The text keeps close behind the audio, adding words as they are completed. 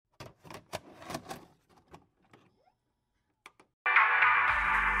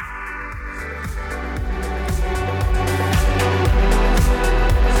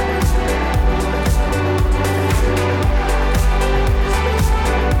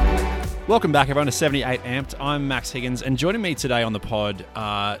Welcome back, everyone, to 78 Amped. I'm Max Higgins, and joining me today on the pod,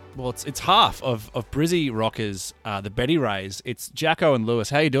 it's half of Brizzy Rockers, the Betty Rays. It's Jacko and Lewis.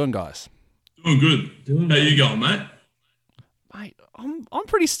 How you doing, guys? Doing good. How you going, mate? Mate, I'm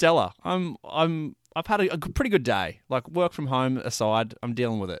pretty stellar. I've had a pretty good day. Like, work from home aside, I'm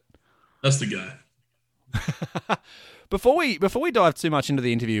dealing with it. That's the guy. Before we dive too much into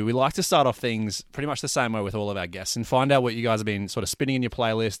the interview, we like to start off things pretty much the same way with all of our guests and find out what you guys have been sort of spinning in your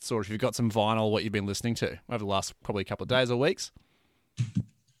playlists, or if you've got some vinyl, what you've been listening to over the last probably couple of days or weeks.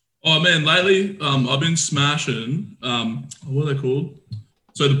 Oh man, lately I've been smashing. What are they called?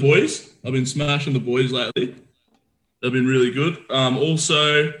 So the Boys. I've been smashing the Boys lately. They've been really good.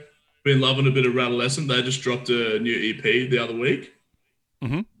 Also been loving a bit of Rattlescent. They just dropped a new EP the other week.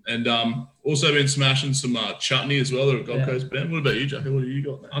 Mm-hmm. And also been smashing some Chutney as well. They're a Gold Coast band. What about you, Jackie? What have you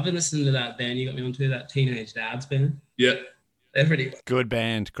got, man? I've been listening to that band you got me onto, that Teenage Dads band. Yeah. They're pretty good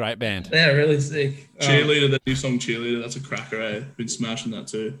band. Great band. They're really sick. Cheerleader, the new song Cheerleader, that's a cracker, eh? Been smashing that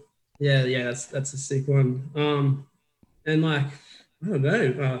too. Yeah, that's a sick one. And like, I don't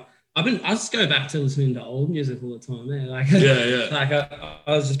know. I just go back to listening to old music all the time, man. Like, yeah. Like I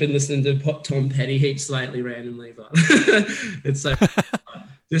was just been listening to Tom Petty heaps lately randomly, but it's so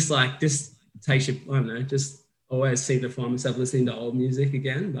just takes you, I don't know, just always seem to find myself listening to old music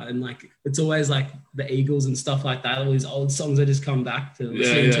again. But like, it's always like the Eagles and stuff like that. All these old songs I just come back to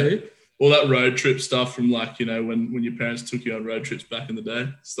listening to. All that road trip stuff from, like, you know, when your parents took you on road trips back in the day.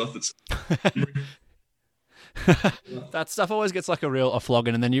 Stuff that's that stuff always gets like a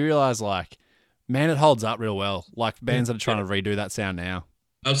flogging, and then you realize, like, man, it holds up real well. Like bands that are trying to redo that sound now.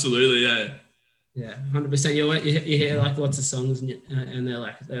 Absolutely, yeah. Yeah, 100%. You hear like lots of songs and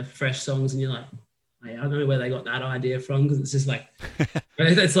they're fresh songs, and you're like, hey, I don't know where they got that idea from, because it's just like,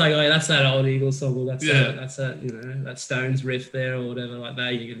 it's like, oh, that's that old Eagles song, or that's that, you know, that Stones riff there or whatever like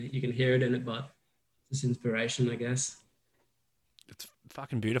that. You can hear it in it, but it's just inspiration, I guess. It's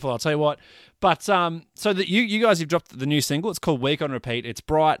fucking beautiful, I'll tell you what. But so that you guys, you've dropped the new single. It's called Week on Repeat. It's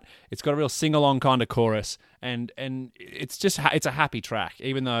bright. It's got a real sing-along kind of chorus, and it's a happy track,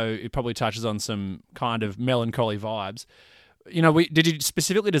 even though it probably touches on some kind of melancholy vibes. You know, did you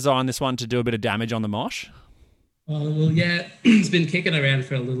specifically design this one to do a bit of damage on the mosh? Oh, well, yeah, it's been kicking around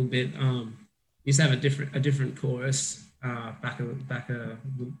for a little bit. Used to have a different chorus back a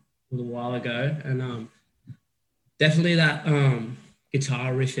little while ago, and definitely that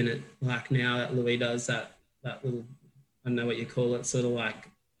guitar riff in it, like now that Louis does that little, I don't know what you call it, sort of like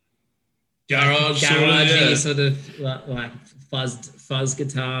garage sort of like fuzz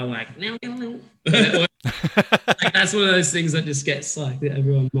guitar, like like that's one of those things that just gets like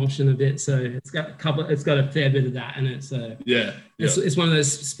everyone moshing a bit. So it's got a fair bit of that in it. So it's one of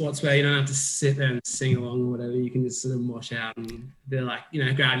those spots where you don't have to sit there and sing along or whatever. You can just sort of mosh out and be like, you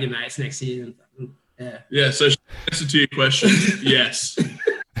know, grab your mates next to you and yeah. So answer to your question, yes.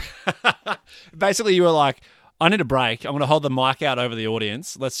 Basically, you were like, I need a break. I'm going to hold the mic out over the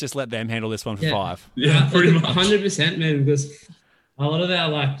audience. Let's just let them handle this one for 5. Yeah, pretty much. 100%, man. Because a lot of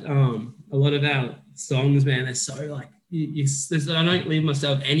our songs, man, they're so like, I don't leave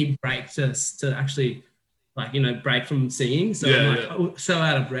myself any break to actually, like, you know, break from singing. So I'm like so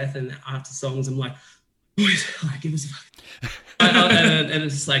out of breath, and after songs, I'm like, boys, like, give us a fucking. and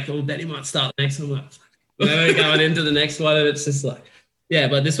it's just like, oh, Betty might start the next one. Like, we're going into the next one, and it's just like, yeah.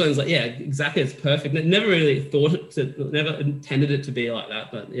 But this one's like, yeah, exactly. It's perfect. Never really never intended it to be like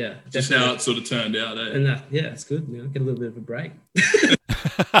that, but yeah, just definitely. How it sort of turned out. Eh? And it's good. You know, get a little bit of a break.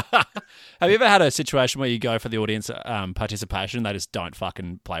 Have you ever had a situation where you go for the audience participation and they just don't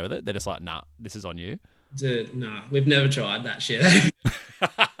fucking play with it? They're just like, nah, this is on you. Dude, nah, we've never tried that shit.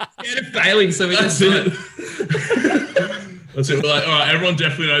 Scared of failing, so we just do it. That's it. We're like, all right, everyone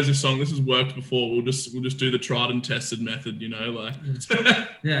definitely knows this song. This has worked before. We'll just do the tried and tested method, you know, like.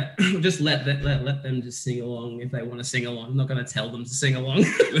 Yeah, we'll just let them just sing along if they want to sing along. I'm not going to tell them to sing along.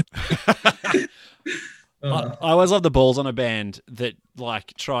 I always love the balls on a band that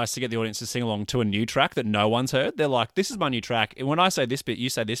like tries to get the audience to sing along to a new track that no one's heard. They're like, this is my new track, and when I say this bit, you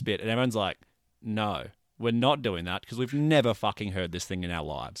say this bit, and everyone's like, no, we're not doing that because we've never fucking heard this thing in our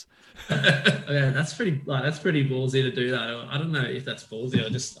lives. Yeah, that's pretty ballsy to do that. I don't know if that's ballsy or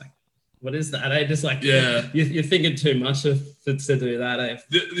just like, what is that? I just like, you're thinking too much to do that. Eh?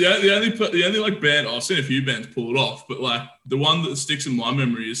 The only like band, I've seen a few bands pull it off, but like the one that sticks in my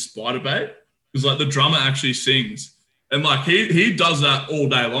memory is Spiderbait, because like the drummer actually sings, and like he does that all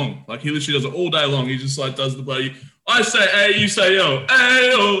day long. Like he literally does it all day long. He just like does the bloody, I say A, you say yo,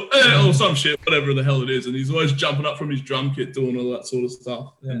 A, or some shit, whatever the hell it is. And he's always jumping up from his drum kit doing all that sort of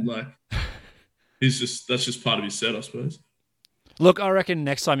stuff. Yeah. And like, that's just part of his set, I suppose. Look, I reckon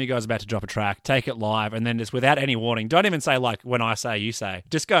next time you guys are about to drop a track, take it live, and then just without any warning, don't even say like when I say, you say.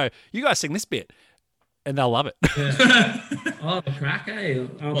 Just go, you guys sing this bit, and they'll love it. Yeah. Oh, the crack, eh?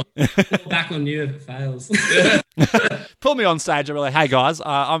 I'll fall back on you if it fails. Pull me on stage and be like, hey guys,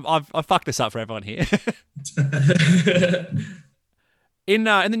 I've fucked this up for everyone here. In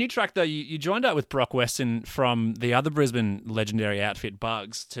the new track though, you joined up with Brock Weston from the other Brisbane legendary outfit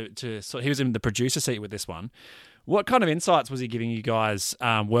Bugs so he was in the producer seat with this one. What kind of insights was he giving you guys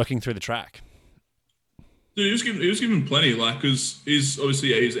working through the track? Dude, he was giving plenty, like, because he's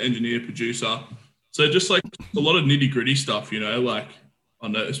obviously he's an engineer, producer. So just like a lot of nitty gritty stuff, like, I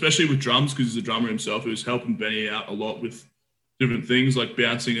know, especially with drums, because he's a drummer himself, he was helping Benny out a lot with different things like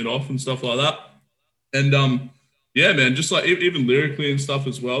bouncing it off and stuff like that. And yeah, man, just like even lyrically and stuff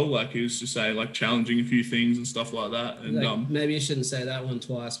as well. Like he was just saying, like challenging a few things and stuff like that. And like, maybe you shouldn't say that one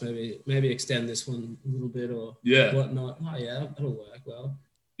twice. Maybe extend this one a little bit or whatnot. Oh yeah, that'll work well.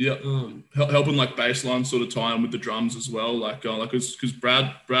 Yeah, helping like bass line sort of tie in with the drums as well. Like because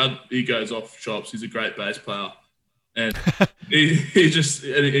Brad he goes off chops. He's a great bass player, and he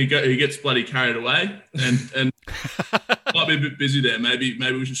gets bloody carried away and might be a bit busy there. Maybe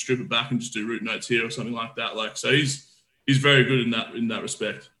we should strip it back and just do root notes here or something like that. Like so, he's very good in that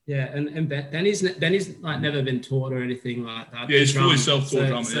respect. Yeah, and Benny's like never been taught or anything like that. Yeah, he's fully self-taught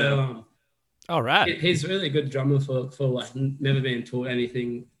drummer. All right, he's a really good drummer for like never being taught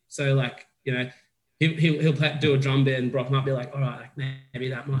anything. So like he'll do a drum bit and Brock might be like, all right, like, maybe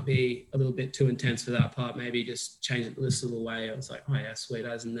that might be a little bit too intense for that part. Maybe just change it this little way. I was like, oh yeah, sweet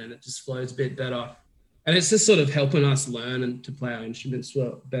as, and then it just flows a bit better. And it's just sort of helping us learn and to play our instruments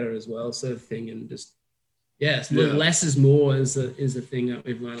better as well, sort of thing. And just less is more is the thing that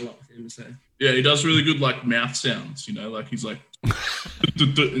we've learned a lot with him. So yeah, he does really good like mouth sounds. Like he's like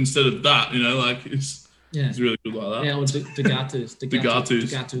instead of that. Like it's. Yeah. He's really good like that. Yeah, or Degatu.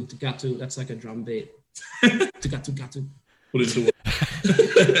 That's like a drum beat. Degatu. Put it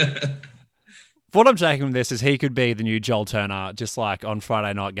into What I'm taking from this is he could be the new Joel Turner, just like on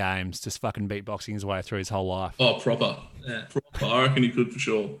Friday night games, just fucking beatboxing his way through his whole life. Oh, proper. Yeah. Proper. I reckon he could for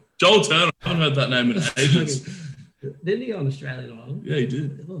sure. Joel Turner. I haven't heard that name in ages. Didn't he go on Australian Idol? Yeah, he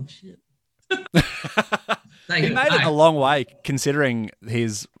did. Oh, shit. He made it a long way considering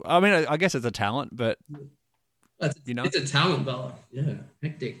his... I mean, I guess it's a talent, but... It's a talent, but yeah,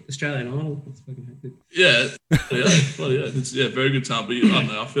 hectic. Australian Idol, it's fucking hectic. Yeah. It's very good talent. But I don't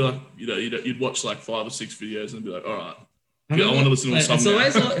know. I feel like you'd watch like 5 or 6 videos and be like, all right, I want to listen to a song.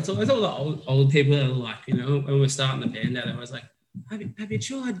 It's always all the old people that are like, when we're starting the band out, they're always like, have you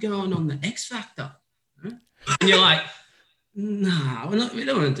tried going on the X Factor? And you're like, nah, we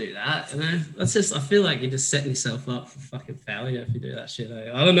don't want to do that. That's just, I feel like you're just setting yourself up for fucking failure if you do that shit.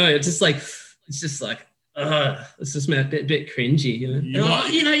 I don't know. It's just like, it's just a bit cringy,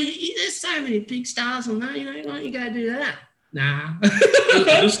 there's so many big stars on that, why don't you go do that? Nah.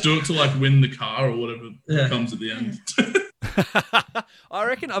 Just do it to like win the car or whatever comes at the end. I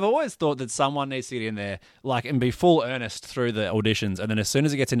reckon I've always thought that someone needs to get in there like and be full earnest through the auditions, and then as soon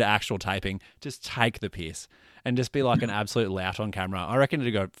as it gets into actual taping, just take the piss and just be like an absolute lout on camera. I reckon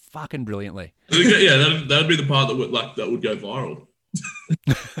it'd go fucking brilliantly. Yeah, that'd be the part that would go viral.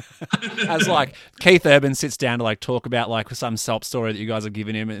 As like Keith Urban sits down to like talk about like some sob story that you guys have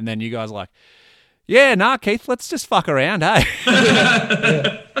given him, and then you guys are like, yeah, nah, Keith, let's just fuck around, hey.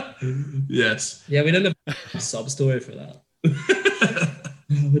 Yes. Yeah, we don't have a sob story for that.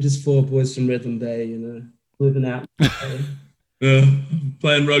 We're just 4 boys from Redland Bay, living out.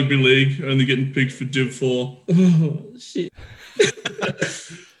 Playing rugby league, only getting picked for Div 4. Oh, shit.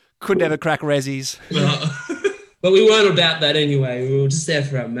 Could never crack resis. But we weren't about that anyway. We were just there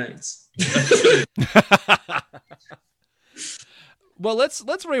for our mates. Well,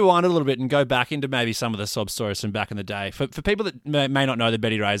 let's rewind a little bit and go back into maybe some of the sob stories from back in the day. For people that may not know the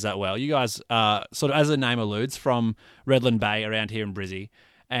Betty Rays that well, you guys are sort of, as the name alludes, from Redland Bay around here in Brizzy.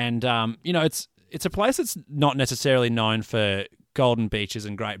 And, it's a place that's not necessarily known for golden beaches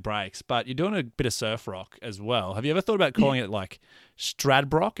and great breaks, but you're doing a bit of surf rock as well. Have you ever thought about calling it like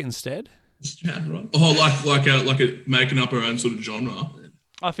Stradbrock instead? Stradbrock? Oh, like making up our own sort of genre.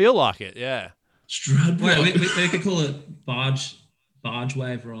 I feel like it, yeah. Stradbrock. Wait, we could call it barge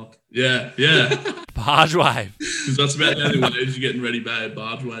wave rock. Yeah. Barge wave. Because that's about the only one is you're getting ready, babe.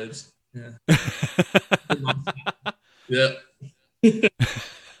 Barge waves. Yeah. Yeah.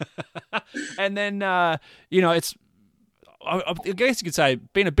 And then, it's, I guess you could say,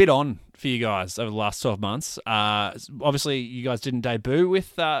 been a bit on for you guys over the last 12 months. Obviously, you guys didn't debut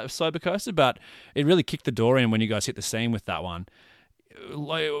with Sober Coaster, but it really kicked the door in when you guys hit the scene with that one.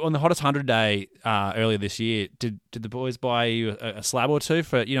 like, on the hottest 100 day earlier this year, did the boys buy you a slab or two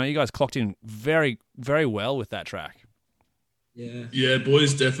for, you guys clocked in very, very well with that track. Yeah. Yeah,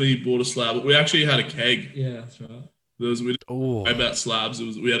 boys definitely bought a slab. We actually had a keg. Yeah, that's right. We didn't know about slabs.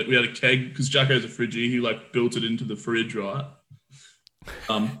 We had a keg because Jacko's a fridgie. He like built it into the fridge, right?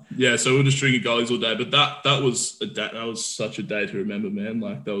 Yeah, so we were just drinking goalies all day. But that was such a day to remember, man.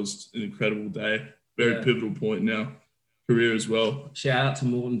 Like that was an incredible day. Very pivotal point in our career as well. Shout out to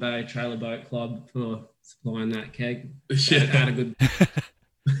Moreton Bay Trailer Boat Club for supplying that keg. Yeah. Had a good.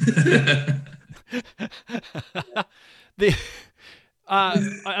 And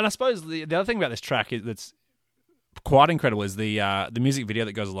I suppose the other thing about this track that's quite incredible is the music video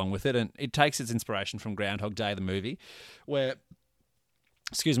that goes along with it, and it takes its inspiration from Groundhog Day, the movie, where,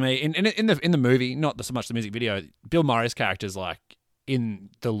 excuse me, in the movie, not so much the music video, Bill Murray's character's like in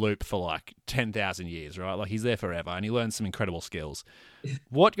the loop for like 10,000 years, right? Like he's there forever, and he learns some incredible skills.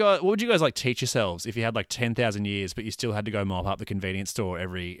 What would you guys like teach yourselves if you had like 10,000 years, but you still had to go mop up the convenience store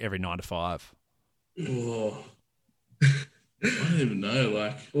every 9 to 5? Oh, I don't even know.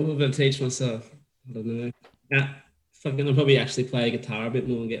 Like, what am I going to teach myself? I don't know. I'm going to probably actually play guitar a bit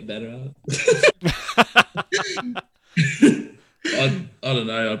more and get better at it. I don't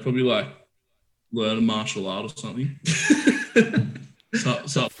know. I'd probably like learn a martial art or something.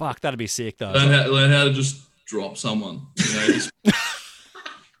 So Fuck, that'd be sick though. Learn how to just drop someone. Just...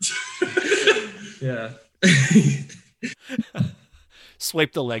 Yeah.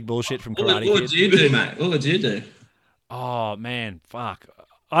 Sweep the leg bullshit from Karate Kid. What would you do, mate? What would you do? Oh man, fuck.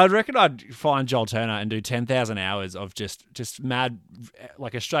 I reckon I'd find Joel Turner and do 10,000 hours of just mad,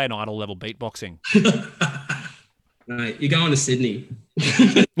 like Australian Idol level beatboxing. Mate, you're going to Sydney.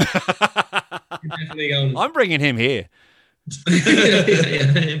 You're definitely going. I'm bringing him here.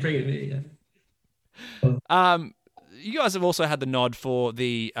 yeah, bring him here. Yeah. You guys have also had the nod for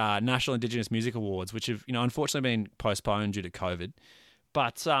the National Indigenous Music Awards, which have unfortunately been postponed due to COVID.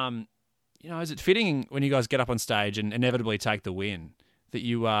 But is it fitting when you guys get up on stage and inevitably take the win that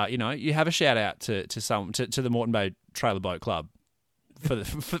you have a shout out to the Moreton Bay Trailer Boat Club for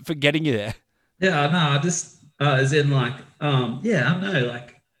getting you there? Yeah, no, I just as in like I don't know,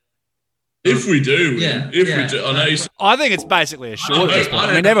 like if we do, we do, I know. I think it's basically a short.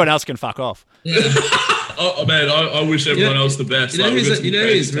 I mean, everyone else can fuck off. Yeah. Oh man, I wish everyone else the best.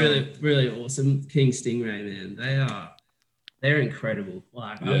 Who's really, really awesome? King Stingray, man. They're incredible.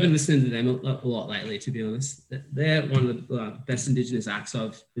 Like I've been listening to them a lot lately. To be honest, they're one of the best Indigenous acts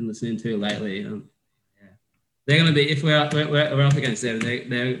I've been listening to lately. They're going to be, if we're up against them,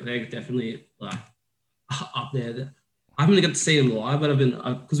 they're definitely like up there. I haven't got to see them live, but I've been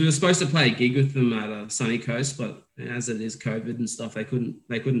because we were supposed to play a gig with them at Sunny Coast, but as it is COVID and stuff, they couldn't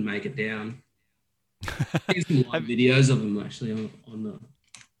make it down. There's some live videos of them actually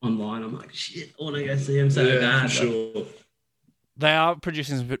online. I'm like, shit, I want to go see them so bad. For sure. They are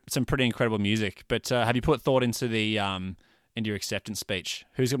producing some pretty incredible music, but have you put thought into into your acceptance speech?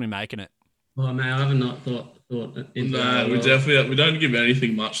 Who's going to be making it? Oh man, I haven't not thought into that. No, we don't give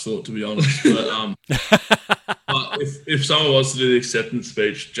anything much thought, to be honest. But, but if someone wants to do the acceptance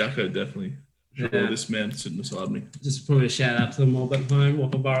speech, Jacko definitely. Sure, this man sitting beside me. Just probably a shout out to the mob at home,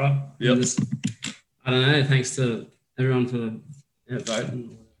 Whopper Borough. Yep. I don't know. Thanks to everyone for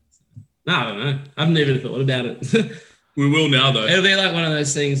voting. No, I don't know. I haven't even thought about it. We will now, though. It'll be like one of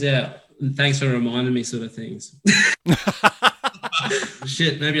those things, yeah. Thanks for reminding me, sort of things.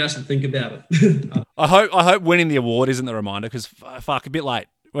 Shit, maybe I should think about it. I hope winning the award isn't the reminder, because fuck, a bit late.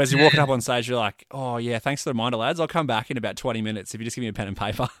 Whereas you're walking up on stage, you're like, oh yeah, thanks for the reminder, lads. I'll come back in about 20 minutes if you just give me a pen and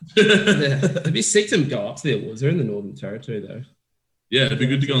paper. It'd be sick to go up to the awards. They're in the Northern Territory, though. Yeah, it'd be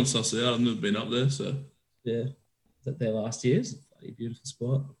good to go and suss it out. I've never been up there, so. Yeah. Was that there last year? It's a bloody beautiful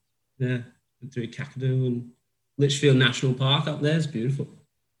spot. Yeah. Went through Kakadu and Litchfield National Park up there. It's beautiful.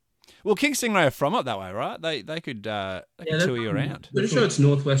 Well, King Stingray are from up that way, right? They could tour you around. Pretty sure it's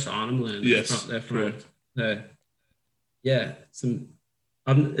Northwest Arnhem Land. Yes, they're from. correct. Yeah,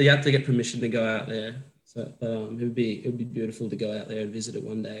 you have to get permission to go out there. So it would be beautiful to go out there and visit it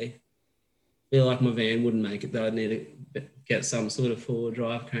one day. I feel like my van wouldn't make it though. I'd need to get some sort of four-wheel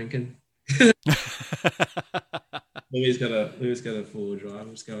drive cranking. Louis got a four-wheel drive.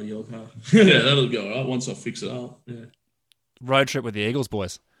 Let's go in your car. Yeah, that'll be all right once I fix it up. Yeah. Road trip with the Eagles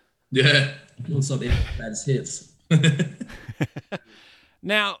boys. Yeah. Once I the baddest hits.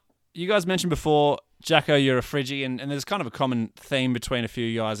 Now, you guys mentioned before, Jacko, you're a Friggy, and there's kind of a common theme between a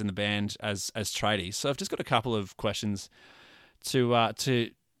few guys in the band as tradies. So I've just got a couple of questions to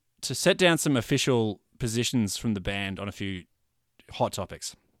set down some official positions from the band on a few hot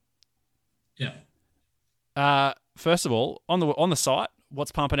topics. Yeah. first of all, on the site,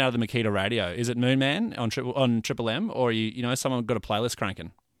 what's pumping out of the Makita radio? Is it Moon Man on Triple M, or you know someone got a playlist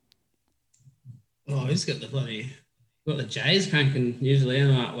cranking? Oh, he's got the J's cranking usually in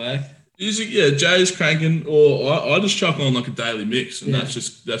artwork. Usually, yeah, Jay's cranking, or I just chuck on like a daily mix, and that's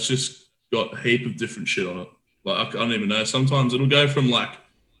just got a heap of different shit on it. Like I don't even know. Sometimes it'll go from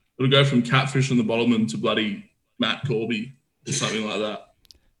Catfish and the Bottlemen to bloody Matt Corby or something like that.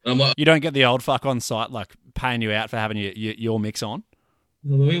 And I'm like, you don't get the old fuck on site like paying you out for having your mix on.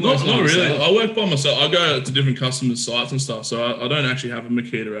 Not really. I work by myself. I go to different customers' sites and stuff, so I don't actually have a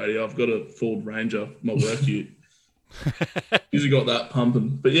Makita radio. I've got a Ford Ranger, my work ute. Usually got that pumping.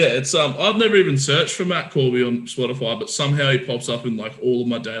 But yeah, it's I've never even searched for Matt Corby on Spotify, but somehow he pops up in like all of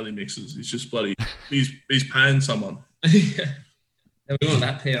my daily mixes. He's just bloody he's paying someone. Yeah, we want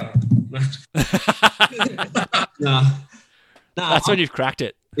that PR. Nah. That's when you've cracked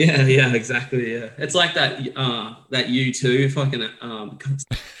it. Yeah, exactly. Yeah, it's like that U2 fucking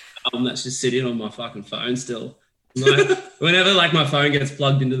album that's just sitting on my fucking phone still. Like, whenever like my phone gets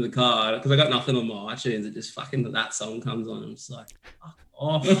plugged into the car, because I got nothing on my iTunes, it just fucking that song comes on. I'm just like, fuck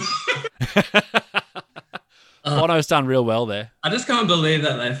off. Bono's done real well there. I just can't believe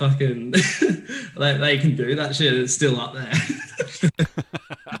that they fucking they can do that shit. It's still up there.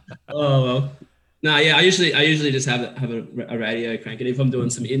 Oh well. No, yeah, I usually just have a radio cranking if I'm doing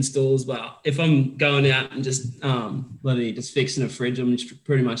some installs. But if I'm going out and just just fixing a fridge, I'm just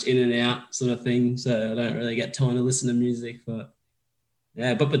pretty much in and out sort of thing. So I don't really get time to listen to music. But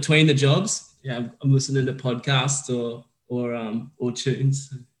yeah, but between the jobs, yeah, I'm listening to podcasts or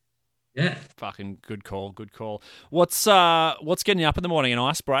tunes. Yeah, fucking good call. What's getting you up in the morning? An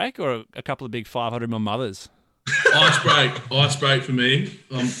ice break or a couple of big 500 ml mothers? Ice break for me.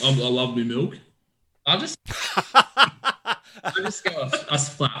 I love me milk. I just go a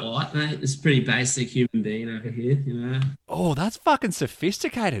flat white, mate. It's pretty basic human being over here, you know. Oh, that's fucking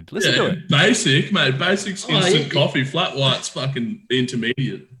sophisticated. Listen to it. Basic, mate. Basics, instant coffee. Flat white's fucking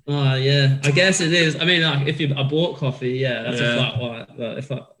intermediate. Oh yeah, I guess it is. I mean, like, if I bought coffee, yeah, that's a flat white.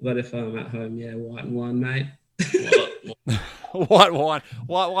 But if I'm at home, yeah, white wine, mate. White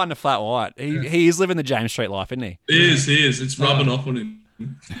wine to flat white. He is living the James Street life, isn't he? He is. It's rubbing off on him.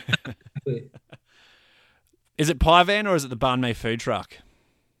 Is it Pie Van or is it the Banh Mi food truck?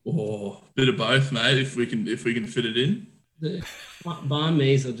 Oh, bit of both, mate. If we can fit it in. The Banh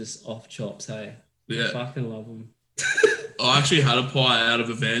Mi's are just off chops, hey. Yeah, I fucking love them. I actually had a pie out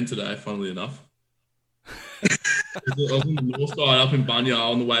of a van today, funnily enough. I was on the north side up in Bunya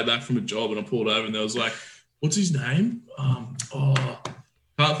on the way back from a job, and I pulled over and there was like, what's his name?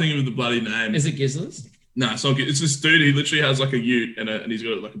 Can't think of the bloody name. Is it Gizzlers? No, it's not. It's this dude. He literally has like a ute and he's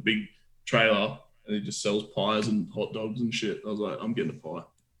got like a big trailer and he just sells pies and hot dogs and shit. I was like, I'm getting a pie.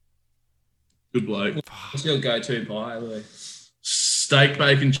 Good bloke. What's your go-to pie, Louis? Steak,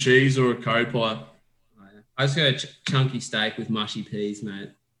 bacon, cheese, or a curry pie. I just go chunky steak with mushy peas, mate.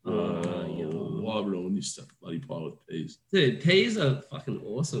 Why ruin your stuff bloody pie with peas? Dude, peas are fucking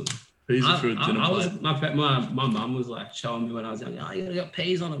awesome. Peas are for a dinner plate. My mum was like showing me when I was young, oh, you gotta got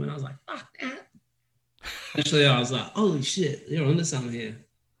peas on them. And I was like, fuck that. Actually, I was like, holy shit, you're onto something here.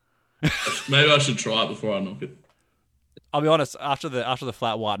 Maybe I should try it before I knock it. I'll be honest, after the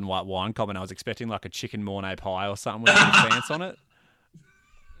flat white and white wine comment, I was expecting like a chicken mornay pie or something with some pants on it.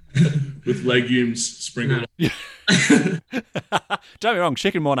 With legumes sprinkled on. Don't get me wrong,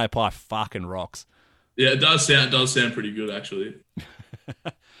 chicken mornay pie fucking rocks. Yeah, it does sound pretty good, actually.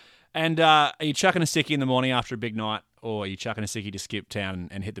 And are you chucking a sickie in the morning after a big night, or are you chucking a sickie to skip town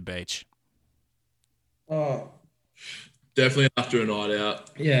and hit the beach? Oh, definitely after a night out.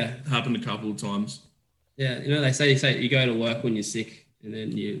 Yeah, happened a couple of times. Yeah, you know they say you go to work when you're sick, and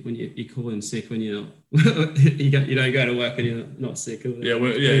then you call in sick when you're not. you don't go to work when you're not sick. Yeah,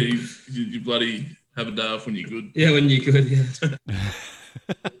 you bloody have a day off when you're good. Yeah, when you're good. Yeah.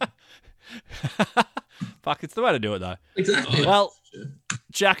 Fuck, it's the way to do it though. Exactly. Well,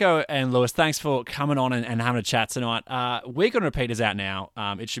 Jacko and Lewis, thanks for coming on and having a chat tonight. Week on Repeat is out now.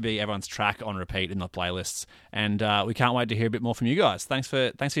 It should be everyone's track on repeat in the playlists, and we can't wait to hear a bit more from you guys. Thanks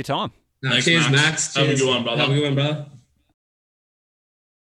for your time. Cheers, Max. Have a good one, brother. Have a good one, brother.